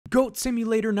Goat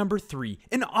Simulator number 3,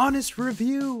 an honest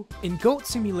review! In Goat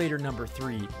Simulator number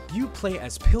 3, you play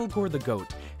as Pilgor the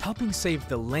Goat, helping save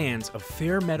the lands of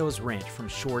Fair Meadows Ranch from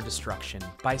shore destruction.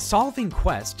 By solving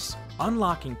quests,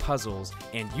 unlocking puzzles,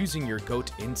 and using your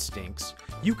goat instincts,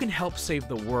 you can help save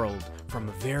the world from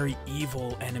a very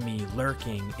evil enemy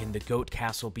lurking in the Goat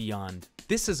Castle beyond.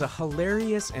 This is a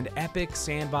hilarious and epic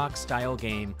sandbox-style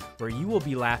game where you will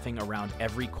be laughing around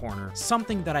every corner.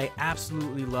 Something that I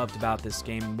absolutely loved about this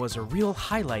game was a real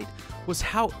highlight was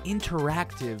how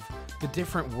interactive the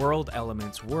different world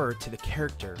elements were to the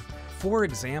character. For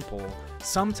example,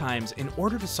 sometimes in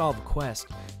order to solve a quest,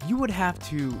 you would have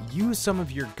to use some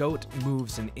of your goat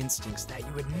moves and instincts that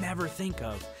you would never think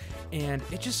of. And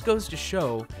it just goes to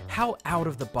show how out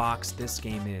of the box this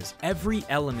game is. Every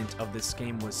element of this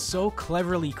game was so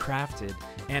cleverly crafted,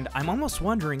 and I'm almost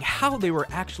wondering how they were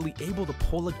actually able to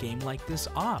pull a game like this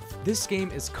off. This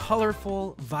game is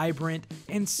colorful, vibrant,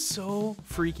 and so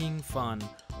freaking fun.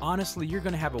 Honestly, you're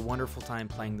going to have a wonderful time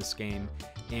playing this game,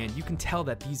 and you can tell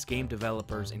that these game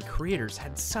developers and creators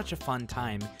had such a fun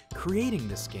time creating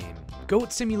this game.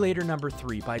 Goat Simulator number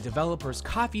 3 by developers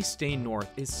Coffee Stain North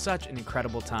is such an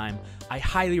incredible time. I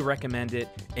highly recommend it,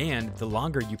 and the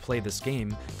longer you play this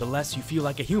game, the less you feel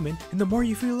like a human, and the more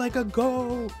you feel like a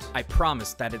goat. I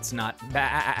promise that it's not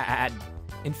bad.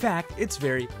 In fact, it's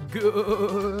very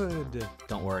good.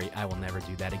 Don't worry, I will never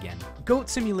do that again. Goat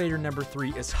Simulator number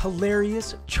 3 is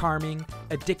hilarious, charming,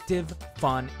 addictive,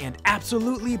 fun, and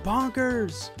absolutely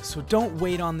bonkers. So don't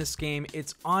wait on this game.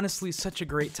 It's honestly such a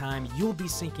great time. You'll be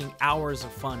sinking hours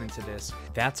of fun into this.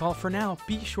 That's all for now.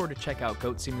 Be sure to check out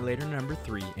Goat Simulator number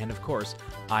 3. And of course,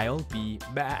 I'll be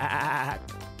back.